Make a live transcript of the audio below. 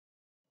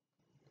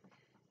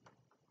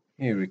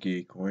Hey, Ricky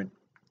Acorn.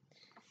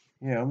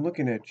 Yeah, I'm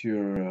looking at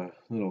your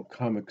little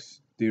comics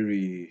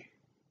theory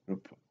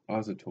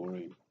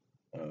repository,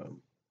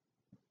 um,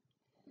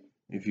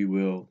 if you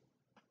will,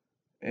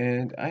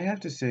 and I have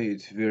to say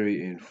it's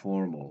very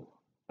informal.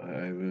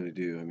 I really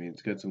do. I mean,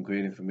 it's got some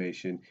great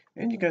information,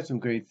 and you got some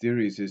great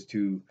theories as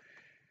to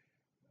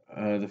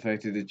the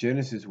fact that the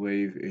Genesis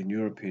wave, in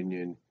your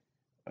opinion,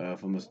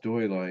 from a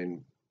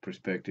storyline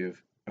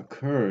perspective,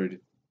 occurred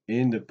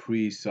in the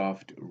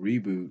pre-soft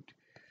reboot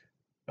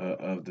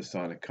of the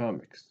Sonic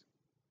comics.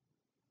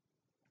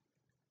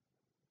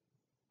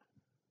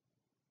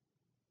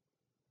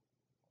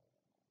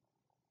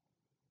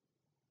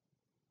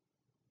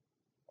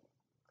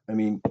 I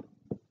mean,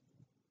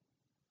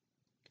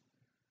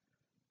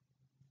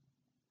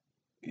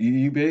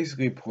 you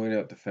basically point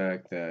out the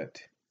fact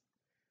that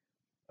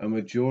a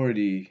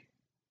majority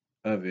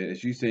of it,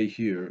 as you say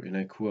here, and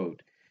I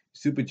quote,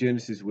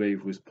 Supergenesis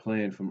wave was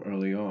planned from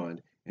early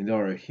on, and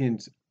there are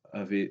hints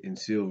of it in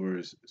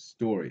Silver's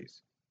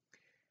stories.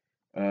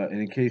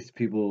 And in case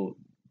people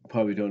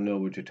probably don't know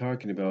what you're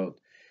talking about,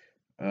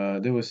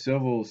 there were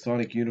several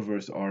Sonic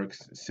Universe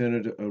arcs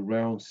centered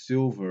around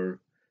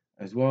Silver,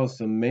 as well as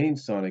some main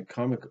Sonic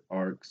comic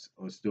arcs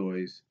or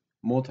stories,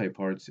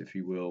 multi-parts, if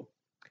you will,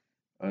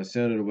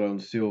 centered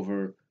around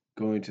Silver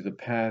going to the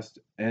past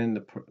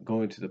and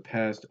going to the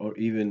past or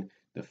even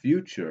the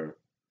future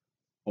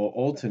or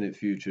alternate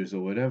futures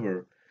or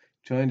whatever,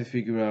 trying to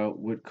figure out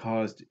what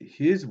caused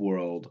his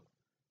world,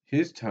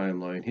 his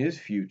timeline, his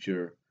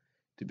future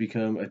to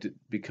become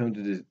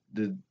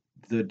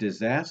the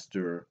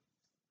disaster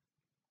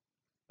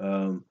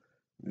um,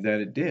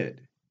 that it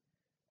did.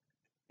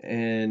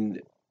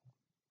 And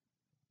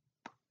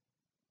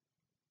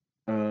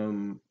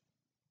um,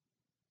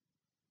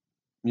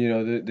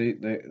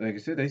 they like I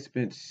said, they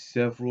spent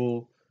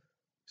several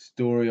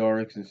story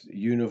arcs and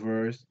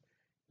universe.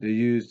 They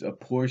used a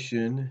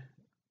portion.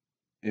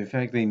 In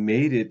fact, they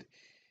made it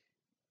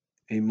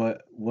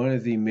one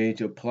of the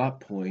major plot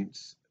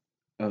points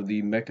of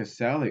the Mecha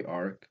Sally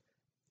arc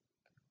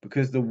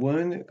because the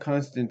one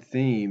constant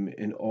theme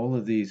in all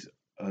of these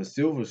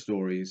Silver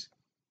stories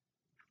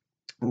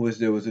was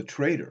there was a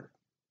traitor.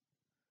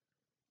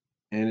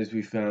 And as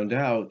we found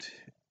out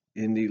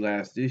in the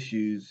last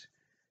issues,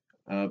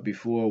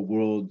 before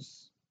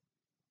Worlds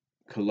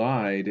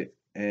Collide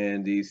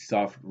and the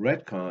soft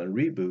retcon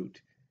reboot,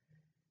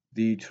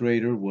 the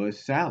traitor was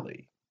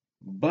Sally.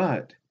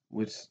 But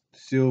what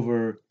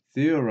Silver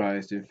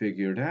theorized and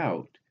figured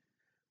out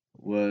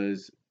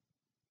was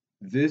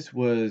this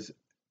was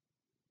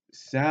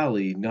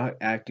Sally not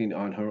acting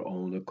on her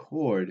own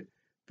accord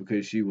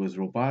because she was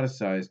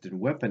roboticized and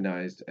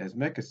weaponized as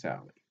Mecha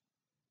Sally,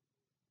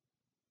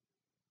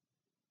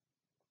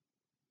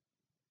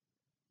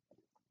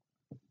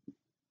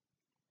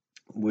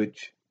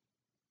 which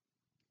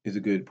is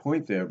a good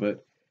point there.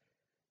 But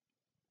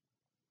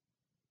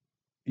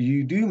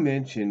you do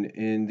mention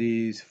in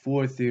these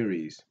four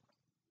theories,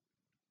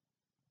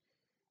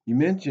 you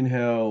mention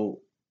how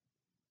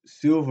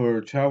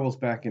Silver travels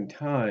back in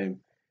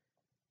time,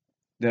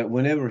 that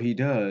whenever he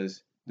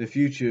does,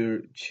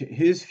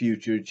 his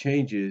future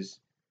changes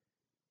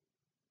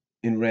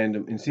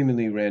in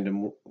seemingly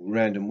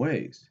random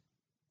ways.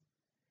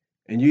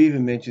 And you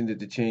even mentioned that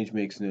the change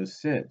makes no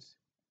sense,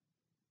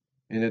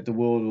 and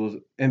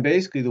that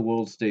basically the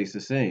world stays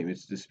the same.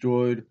 It's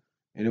destroyed,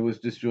 and it was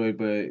destroyed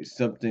by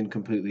something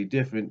completely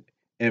different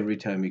every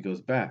time he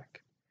goes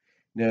back.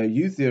 Now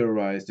you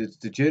theorized it's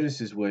the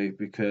Genesis wave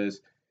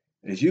because,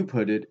 as you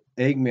put it,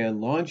 Eggman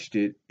launched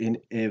it in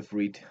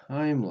every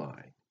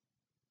timeline.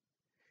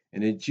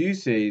 And then you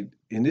say,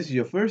 and this is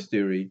your first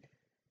theory,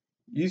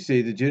 you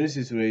say the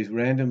Genesis wave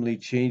randomly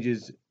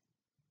changes,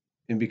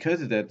 and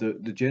because of that, the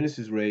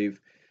Genesis wave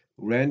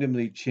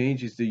randomly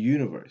changes the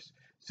universe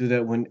so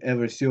that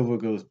whenever Silver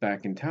goes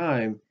back in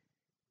time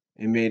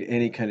and made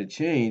any kind of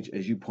change,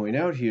 as you point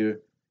out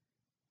here,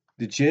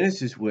 the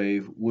Genesis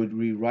wave would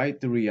rewrite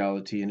the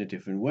reality in a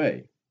different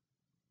way.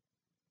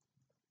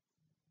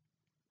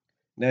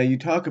 Now, you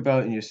talk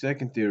about in your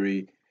second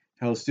theory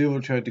how Silver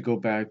tried to go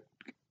back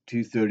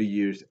to 30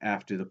 years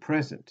after the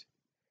present,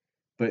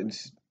 but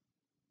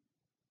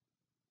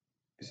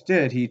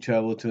instead he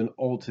traveled to an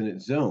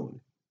alternate zone.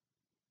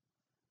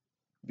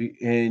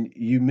 And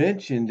you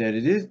mentioned that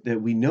it is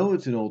that we know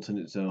it's an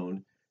alternate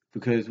zone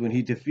because when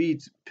he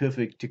defeats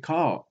Perfect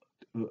Tikal,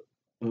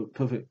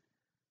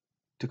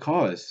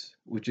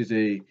 which is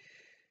a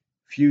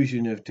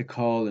fusion of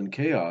Tikal and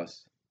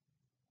Chaos,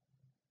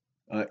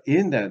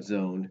 in that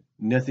zone,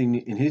 nothing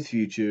in his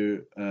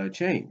future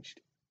changed.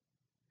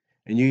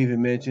 And you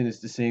even mentioned it's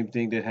the same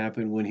thing that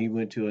happened when he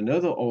went to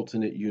another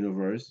alternate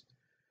universe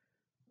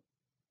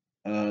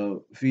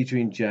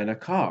featuring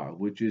Janakar,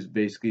 which is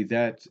basically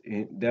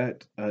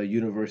that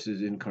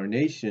universe's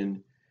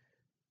incarnation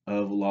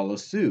of Lala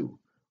Sue,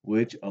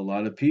 which a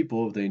lot of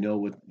people, if they know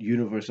what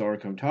universe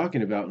arc I'm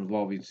talking about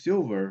involving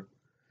Silver,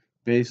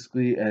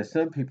 basically, as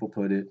some people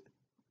put it,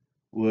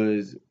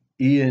 was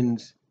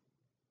Ian's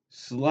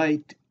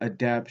slight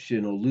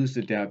adaptation or loose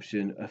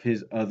adaptation of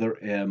his other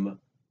M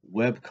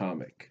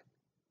webcomic.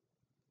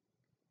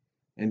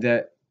 And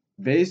that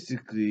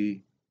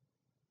basically,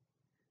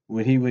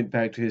 when he went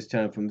back to his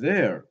time from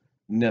there,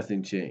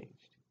 nothing changed.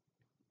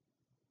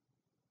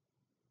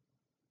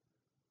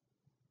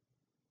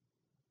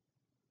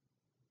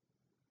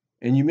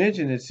 And you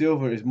mentioned that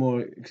Silver is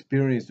more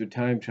experienced with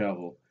time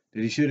travel,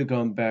 that he should have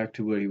gone back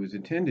to where he was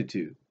intended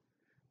to.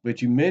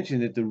 But you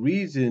mentioned that the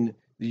reason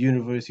the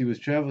universe he was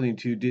traveling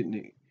to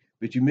didn't.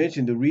 But you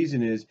mentioned the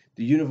reason is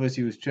the universe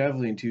he was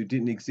traveling to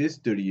didn't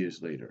exist 30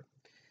 years later.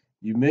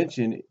 You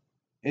mentioned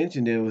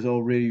that it was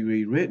already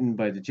rewritten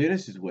by the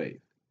Genesis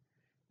wave,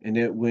 and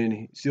that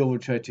when Silver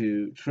tried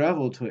to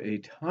travel to a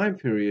time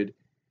period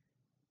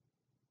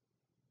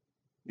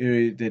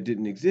area that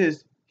didn't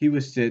exist, he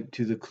was sent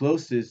to the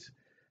closest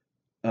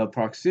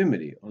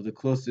proximity or the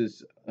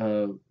closest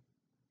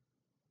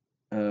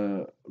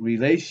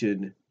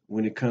relation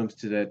when it comes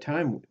to that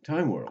time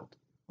world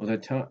or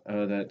that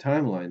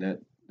timeline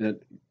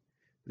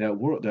that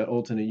world, that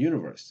alternate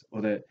universe,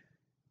 or that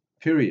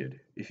period,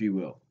 if you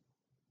will.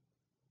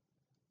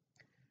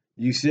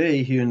 You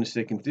say here in the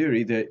second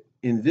theory that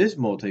in this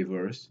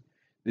multiverse,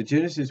 the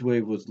Genesis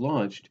wave was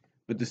launched,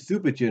 but the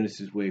super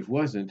Genesis wave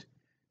wasn't,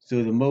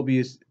 so the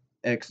Mobius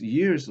X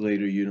years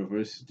later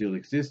universe still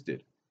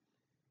existed.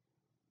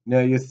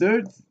 Now, your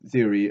third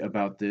theory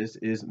about this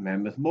is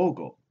Mammoth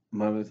Mogul.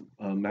 Mammoth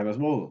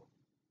Mogul,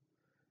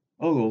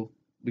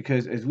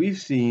 because as we've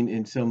seen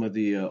in some of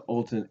the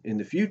in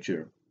the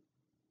future,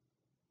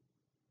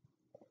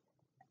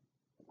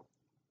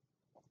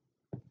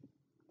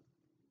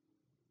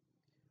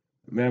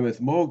 Mammoth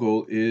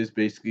Mogul is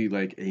basically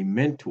like a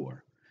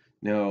mentor.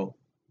 Now,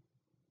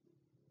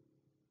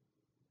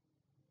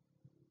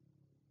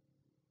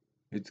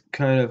 it's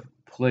kind of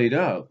played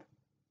up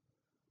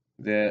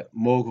that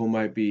Mogul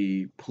might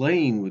be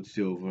playing with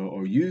Silver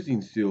or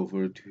using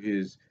Silver to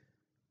his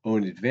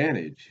own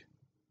advantage.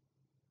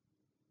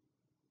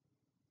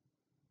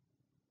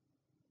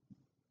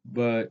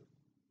 But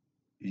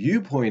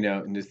you point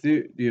out in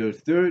your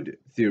third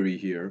theory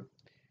here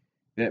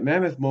that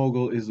Mammoth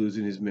Mogul is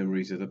losing his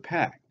memories of the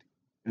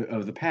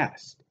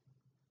past.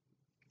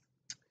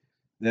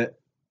 That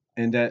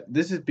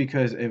this is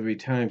because every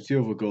time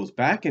Silver goes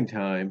back in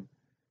time,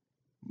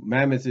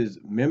 Mammoth's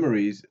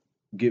memories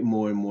get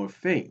more and more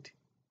faint.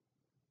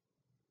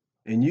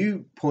 And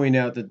you point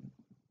out that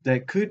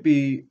that could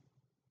be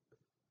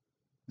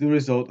the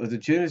result of the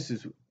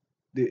Genesis.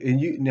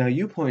 And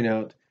you point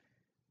out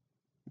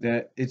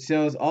that it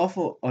sounds an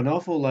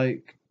awful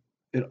like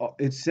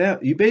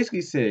you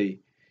basically say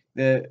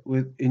that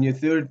in your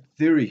third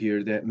theory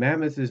here that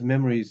Mammoth's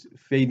memories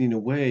fading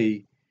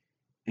away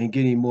and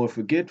getting more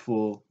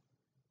forgetful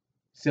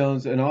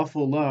sounds an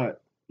awful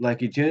lot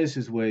like a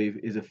Genesis wave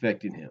is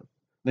affecting him.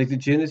 Like the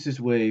Genesis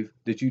wave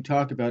that you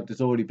talk about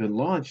that's already been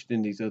launched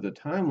in these other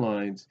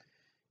timelines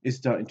is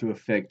starting to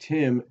affect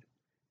him,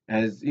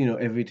 as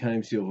every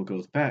time Silver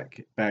goes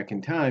back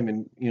in time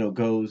and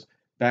goes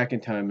back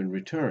in time and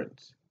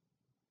returns.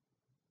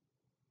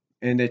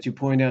 And that you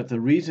point out the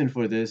reason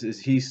for this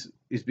is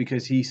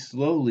because he's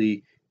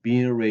slowly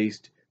being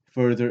erased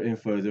further and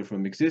further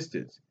from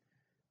existence,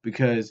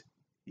 because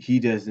he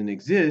doesn't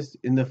exist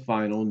in the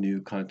final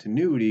new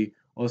continuity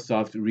or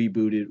soft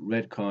rebooted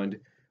retconned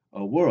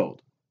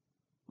world.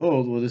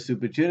 Oh, well, the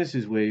Super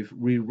Genesis wave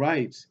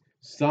rewrites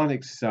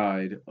Sonic's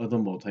side of the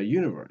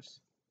multi-universe.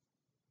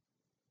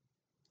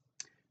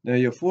 Now,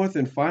 your fourth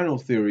and final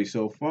theory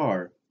so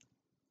far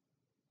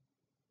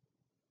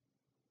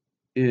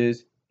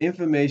is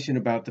information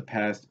about the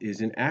past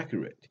is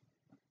inaccurate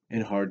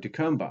and hard to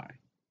come by.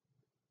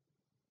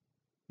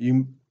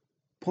 You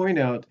point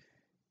out,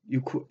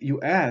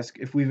 you ask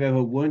if we've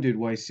ever wondered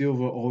why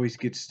Silver always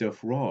gets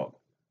stuff wrong.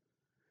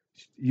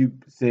 You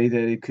say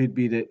that it could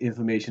be that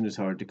information is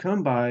hard to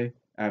come by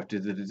after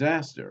the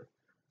disaster.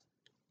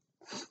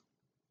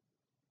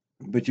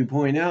 But you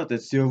point out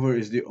that Silver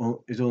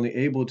is only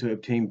able to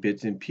obtain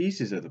bits and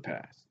pieces of the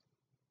past.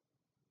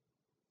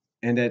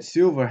 And that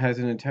Silver has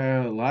an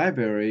entire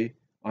library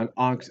on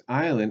Ox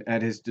Island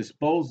at his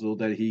disposal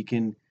that he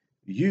can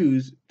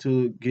use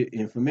to get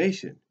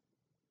information.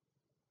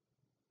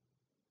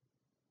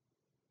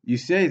 You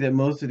say that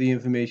most of the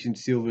information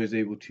Silver is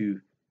able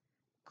to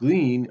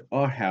glean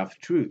are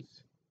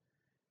half-truths.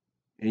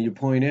 And you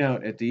point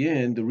out at the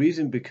end the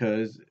reason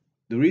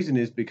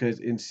is because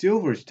in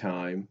Silver's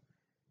time,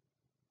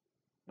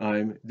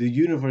 the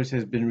universe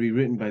has been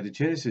rewritten by the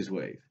Genesis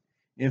wave.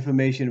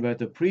 Information about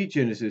the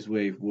pre-Genesis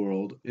wave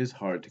world is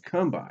hard to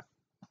come by.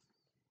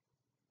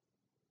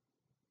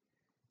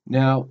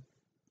 Now,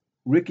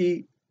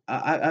 Ricky,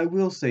 I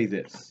will say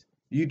this.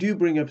 You do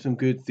bring up some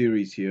good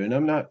theories here, and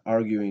I'm not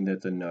arguing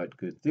that they're not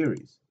good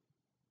theories.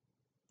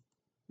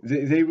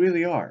 They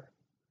really are.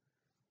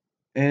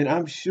 And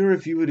I'm sure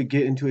if you were to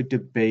get into a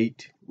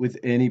debate with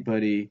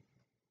anybody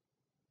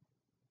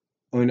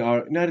sort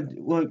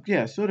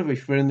of a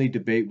friendly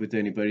debate with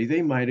anybody,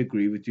 they might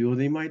agree with you or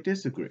they might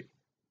disagree.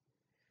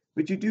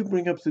 But you do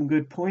bring up some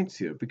good points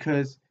here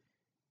because,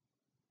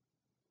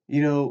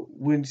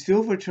 when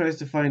Silver tries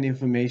to find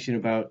information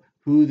about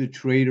who the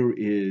traitor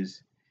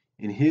is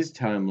in his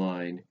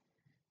timeline,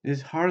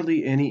 there's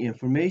hardly any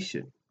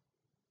information.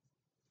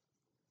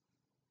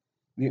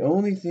 The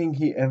only thing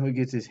he ever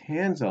gets his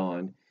hands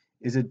on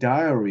is a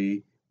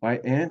diary by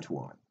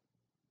Antoine.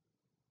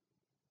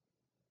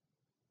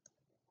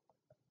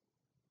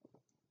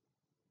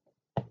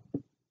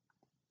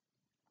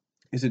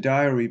 It's a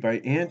diary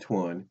by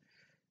Antoine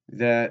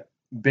that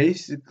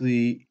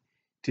basically,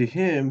 to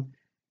him,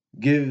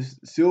 gives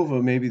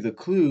Silva maybe the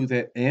clue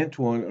that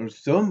Antoine or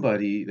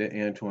somebody that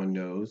Antoine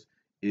knows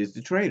is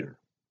the traitor.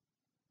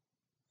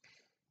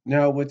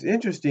 Now, what's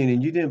interesting,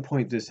 and you didn't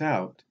point this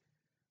out,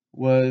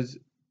 was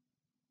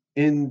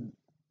in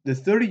the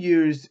 30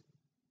 years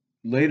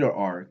later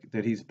arc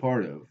that he's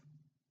part of,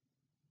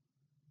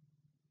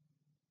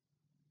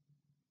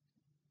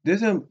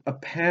 there's a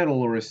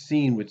panel or a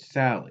scene with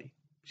Sally.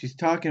 She's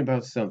talking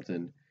about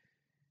something,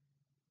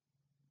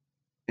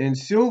 and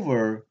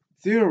Silver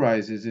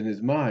theorizes in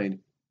his mind,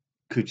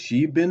 could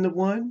she have been the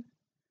one?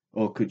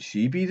 Or could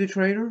she be the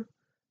traitor?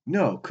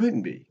 No,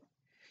 couldn't be.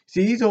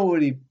 See, he's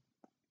already,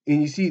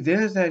 and you see,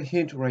 there's that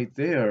hint right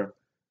there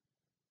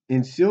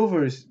in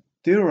Silver's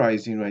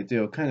theorizing right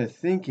there, kind of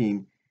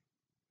thinking,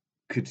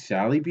 could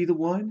Sally be the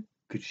one?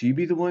 Could she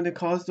be the one that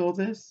caused all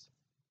this?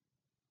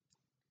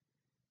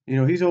 You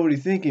know, he's already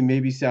thinking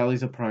maybe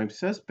Sally's a prime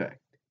suspect.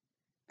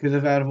 Because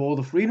if out of all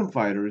the freedom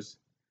fighters,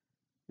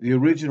 the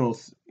original,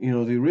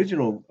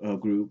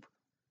 group,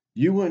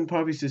 you wouldn't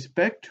probably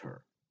suspect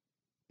her.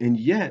 And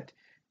yet,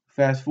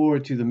 fast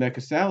forward to the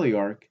Mecha Sally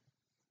arc,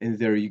 and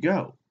there you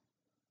go.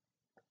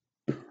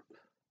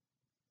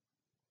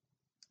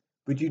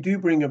 But you do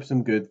bring up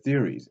some good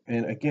theories.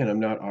 And again,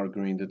 I'm not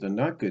arguing that they're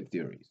not good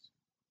theories.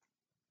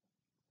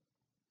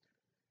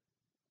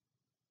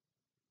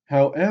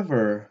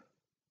 However,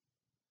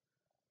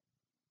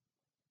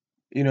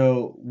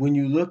 when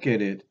you look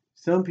at it,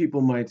 some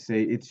people might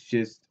say it's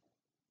just,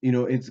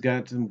 it's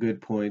got some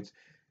good points.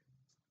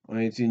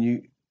 Right?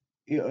 And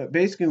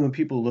basically, when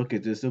people look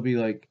at this, they'll be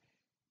like,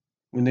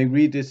 when they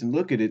read this and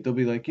look at it, they'll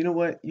be like, you know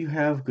what? You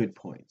have good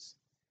points.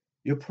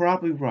 You're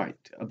probably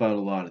right about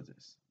a lot of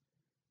this.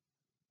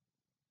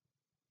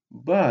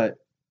 But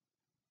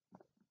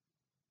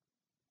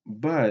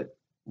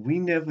we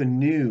never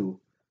knew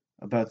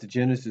about the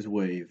Genesis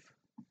wave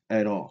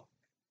at all.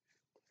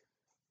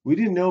 We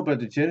didn't know about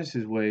the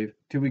Genesis wave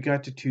till we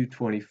got to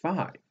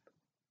 225.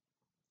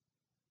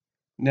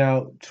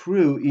 Now,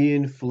 true,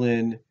 Ian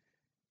Flynn,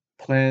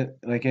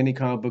 like any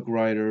comic book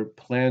writer,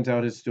 plans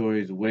out his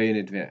stories way in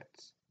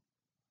advance.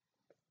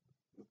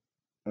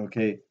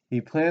 Okay,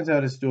 he plans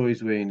out his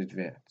stories way in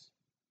advance.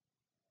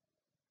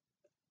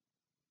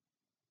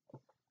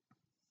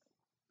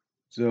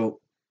 So,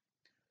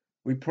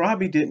 we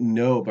probably didn't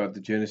know about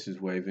the Genesis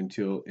wave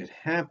until it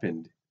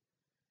happened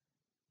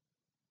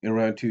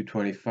around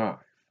 225.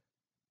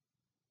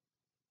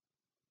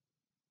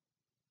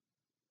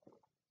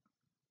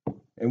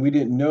 And we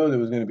didn't know there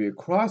was going to be a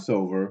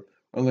crossover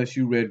unless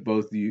you read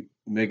both the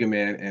Mega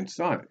Man and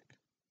Sonic.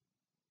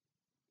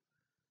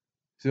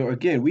 So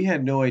again, we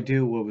had no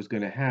idea what was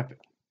going to happen.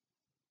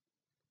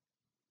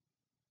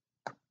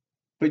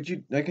 But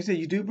like I said,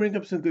 you do bring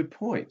up some good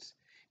points.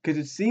 Because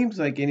it seems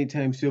like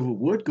anytime Silver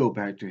would go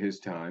back to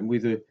his time,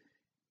 whether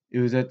it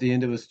was at the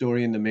end of a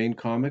story in the main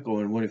comic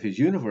or in one of his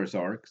universe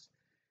arcs,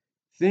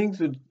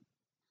 things would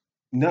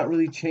not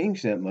really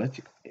change that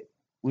much.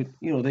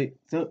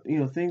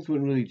 Things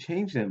wouldn't really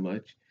change that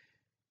much,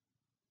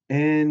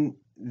 and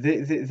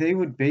they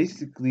would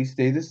basically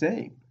stay the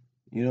same.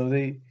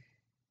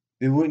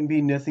 There wouldn't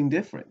be nothing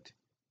different,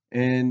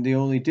 and the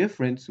only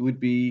difference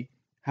would be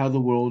how the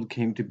world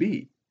came to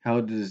be,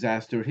 how the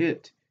disaster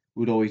hit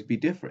would always be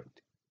different.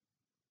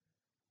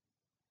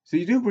 So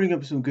you do bring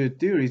up some good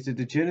theories that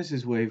the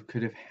Genesis wave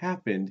could have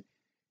happened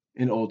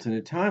in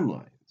alternate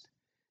timelines.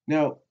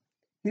 Now,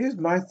 here's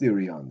my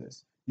theory on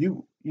this.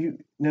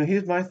 Now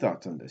here's my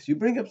thoughts on this. You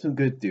bring up some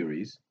good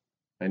theories.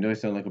 I know I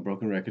sound like a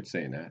broken record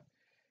saying that,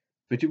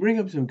 but you bring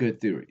up some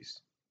good theories.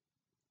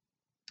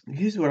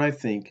 Here's what I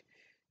think.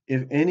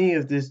 If any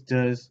of this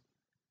does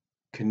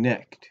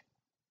connect,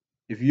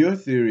 if your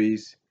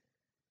theories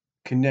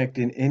connect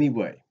in any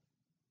way,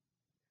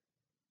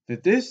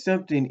 that there's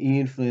something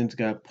Ian Flynn's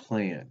got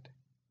planned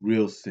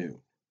real soon.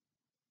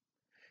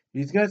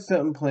 He's got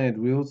something planned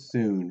real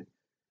soon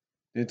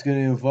that's going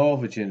to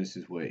involve a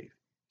Genesis wave.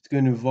 It's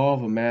going to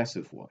involve a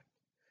massive one.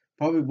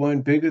 Probably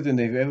one bigger than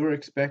they've ever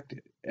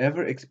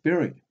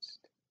experienced.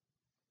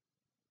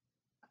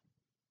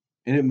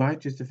 And it might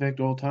just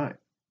affect all time.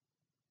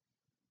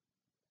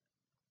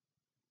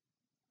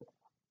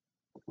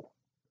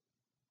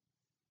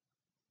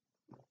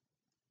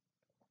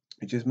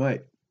 It just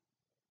might.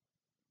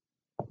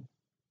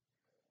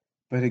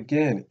 But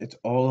again, it's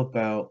all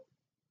about,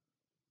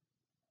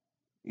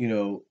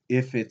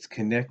 if it's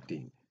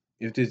connecting,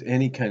 if there's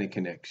any kind of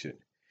connection.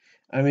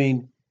 I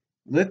mean,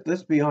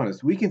 let's be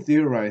honest. We can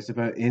theorize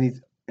about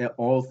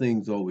all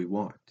things all we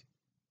want.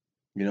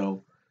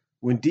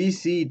 When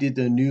DC did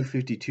the New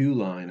 52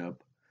 lineup,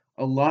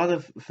 a lot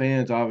of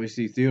fans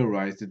obviously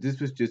theorized that this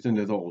was just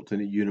another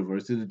alternate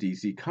universe of the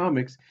DC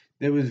Comics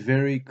that was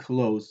very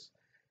close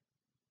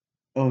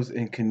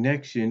in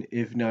connection,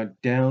 if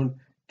not down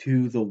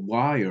to the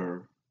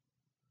wire,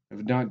 if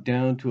not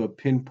down to a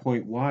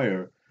pinpoint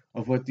wire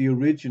of what the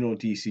original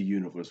DC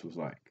universe was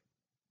like.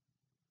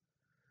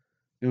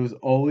 It was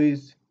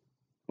always,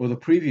 or the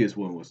previous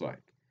one was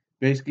like,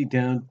 basically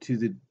down to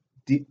the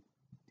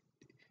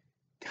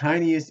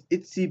tiniest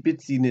itsy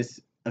bitsiness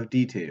of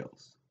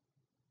details.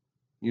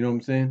 You know what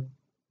I'm saying?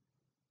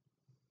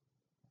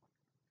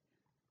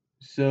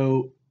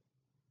 So,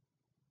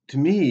 to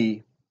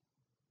me,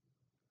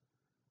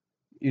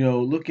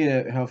 looking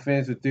at how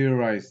fans would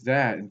theorize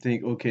that and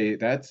think, okay,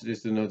 this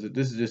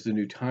is just a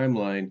new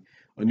timeline,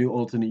 a new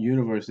alternate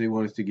universe they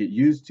want us to get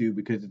used to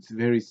because it's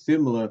very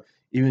similar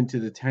even to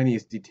the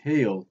tiniest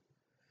detail.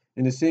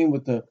 And the same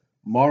with the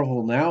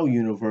Marvel Now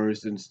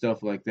universe and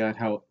stuff like that,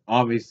 how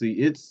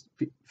obviously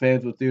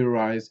fans will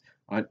theorize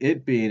on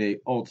it being a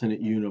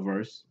alternate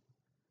universe,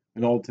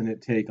 an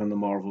alternate take on the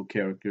Marvel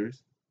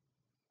characters.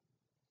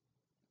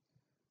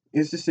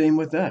 It's the same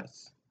with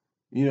us.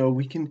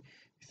 We can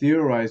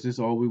theorize this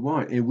all we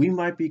want, and we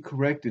might be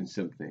correct in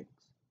some things.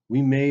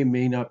 We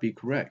may not be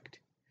correct.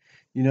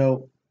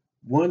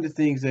 One of the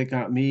things that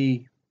got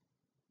me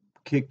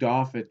kicked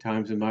off at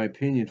times, in my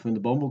opinion, from the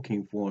Bumble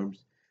King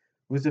forums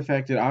was the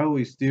fact that I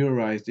always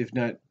theorized, if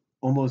not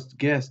almost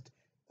guessed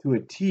to a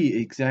T,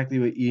 exactly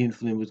what Ian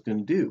Flynn was going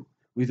to do.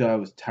 Whether I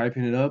was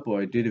typing it up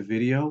or I did a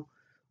video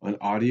on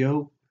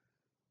audio,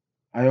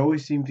 I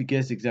always seemed to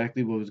guess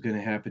exactly what was going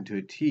to happen to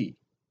a T.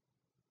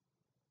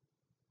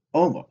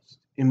 Almost,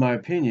 in my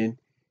opinion.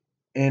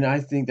 And I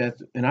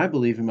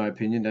believe, in my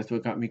opinion, that's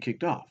what got me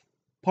kicked off.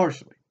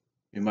 Partially.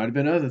 It might have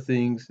been other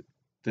things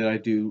that I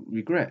do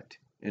regret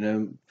and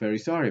I'm very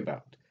sorry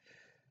about.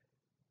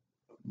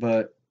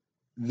 But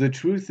the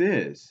truth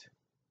is,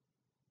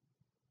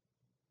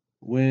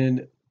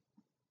 when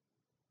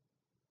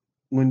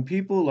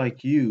people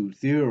like you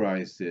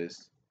theorize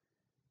this,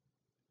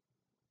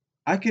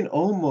 I can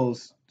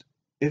almost,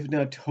 if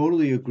not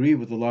totally, agree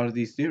with a lot of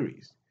these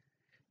theories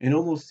and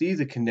almost see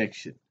the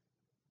connection,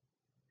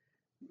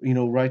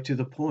 right to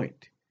the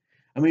point.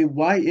 I mean,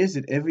 why is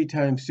it every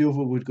time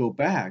Silver would go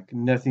back,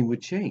 nothing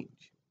would change?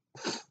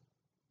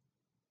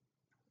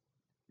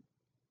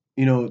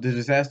 The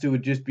disaster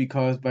would just be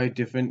caused by a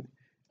different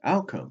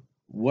outcome.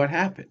 What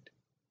happened?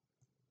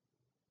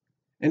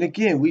 And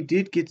again, we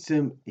did get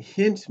some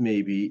hints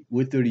maybe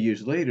with 30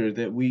 years later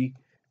that we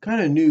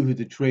kind of knew who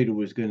the traitor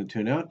was going to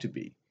turn out to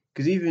be.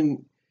 Because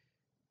even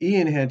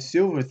Ian had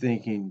Silver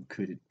thinking,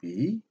 could it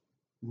be?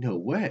 No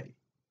way.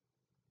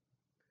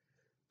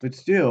 But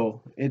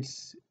still,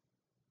 it's,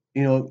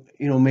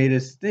 made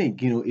us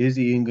think, is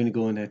Ian going to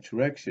go in that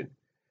direction?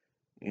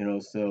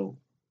 So,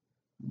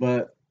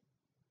 but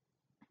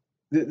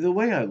the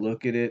way I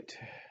look at it,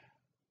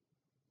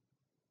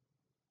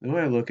 when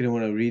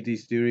I read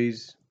these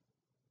theories,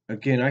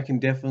 again, I can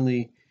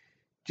definitely,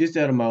 just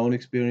out of my own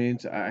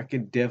experience, I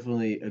can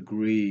definitely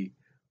agree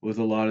with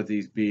a lot of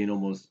these being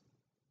almost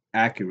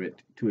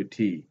accurate to a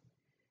T.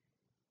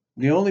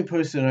 The only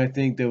person I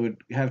think that would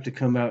have to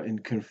come out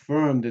and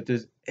confirm that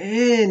there's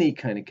any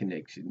kind of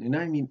connection, and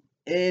I mean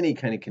any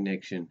kind of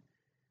connection,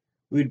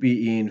 would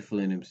be Ian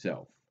Flynn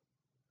himself.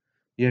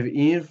 You have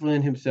Ian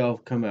Flynn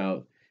himself come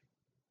out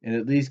and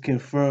at least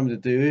confirm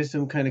that there is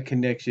some kind of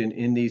connection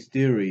in these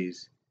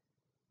theories,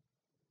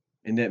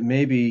 and that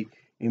maybe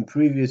in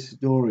previous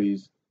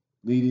stories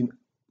leading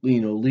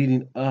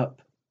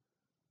up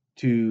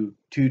to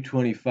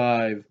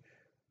 225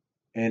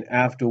 and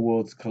after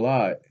Worlds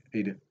Collide,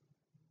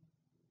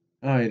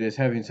 as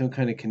having some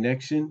kind of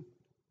connection.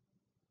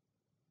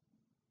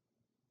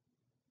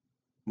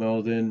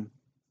 Well then,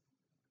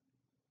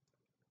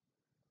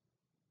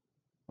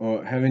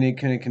 or having any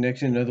kind of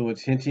connection, in other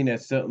words, hinting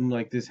at something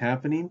like this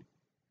happening.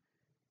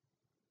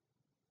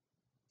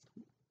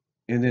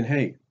 And then,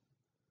 hey,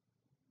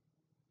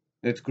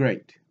 that's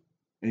great.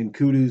 And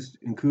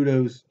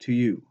kudos to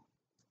you,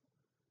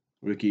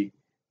 Ricky,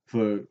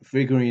 for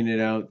figuring it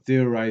out,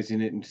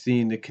 theorizing it, and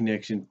seeing the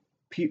connection,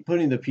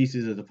 putting the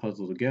pieces of the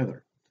puzzle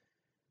together.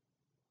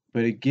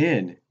 But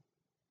again,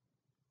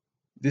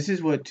 this is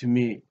what to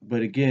me,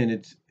 but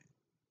again,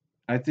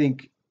 I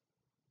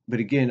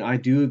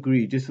do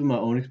agree, just from my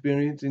own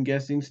experience in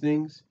guessing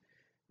things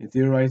and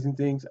theorizing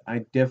things, I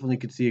definitely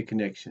could see a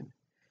connection.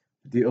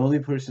 The only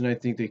person I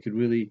think that could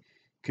really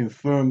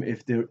confirm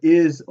if there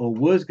is or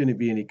was going to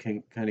be any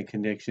kind of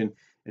connection,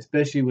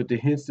 especially with the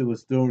hints that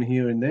was thrown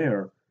here and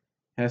there,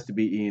 has to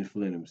be Ian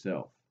Flynn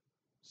himself.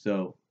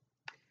 So,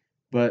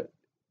 but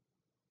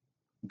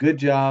good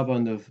job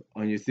on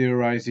your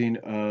theorizing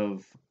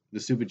of the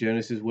Super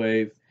Genesis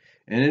wave.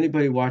 And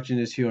anybody watching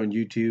this here on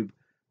YouTube,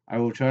 I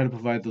will try to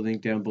provide the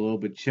link down below,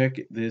 but check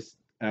this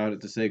out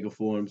at the Sega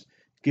forums.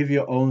 Give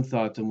your own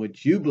thoughts on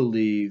what you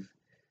believe,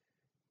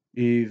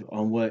 Eve,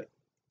 on what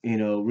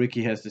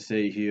Ricky has to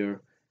say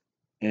here,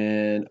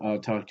 and I'll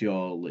talk to you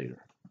all later.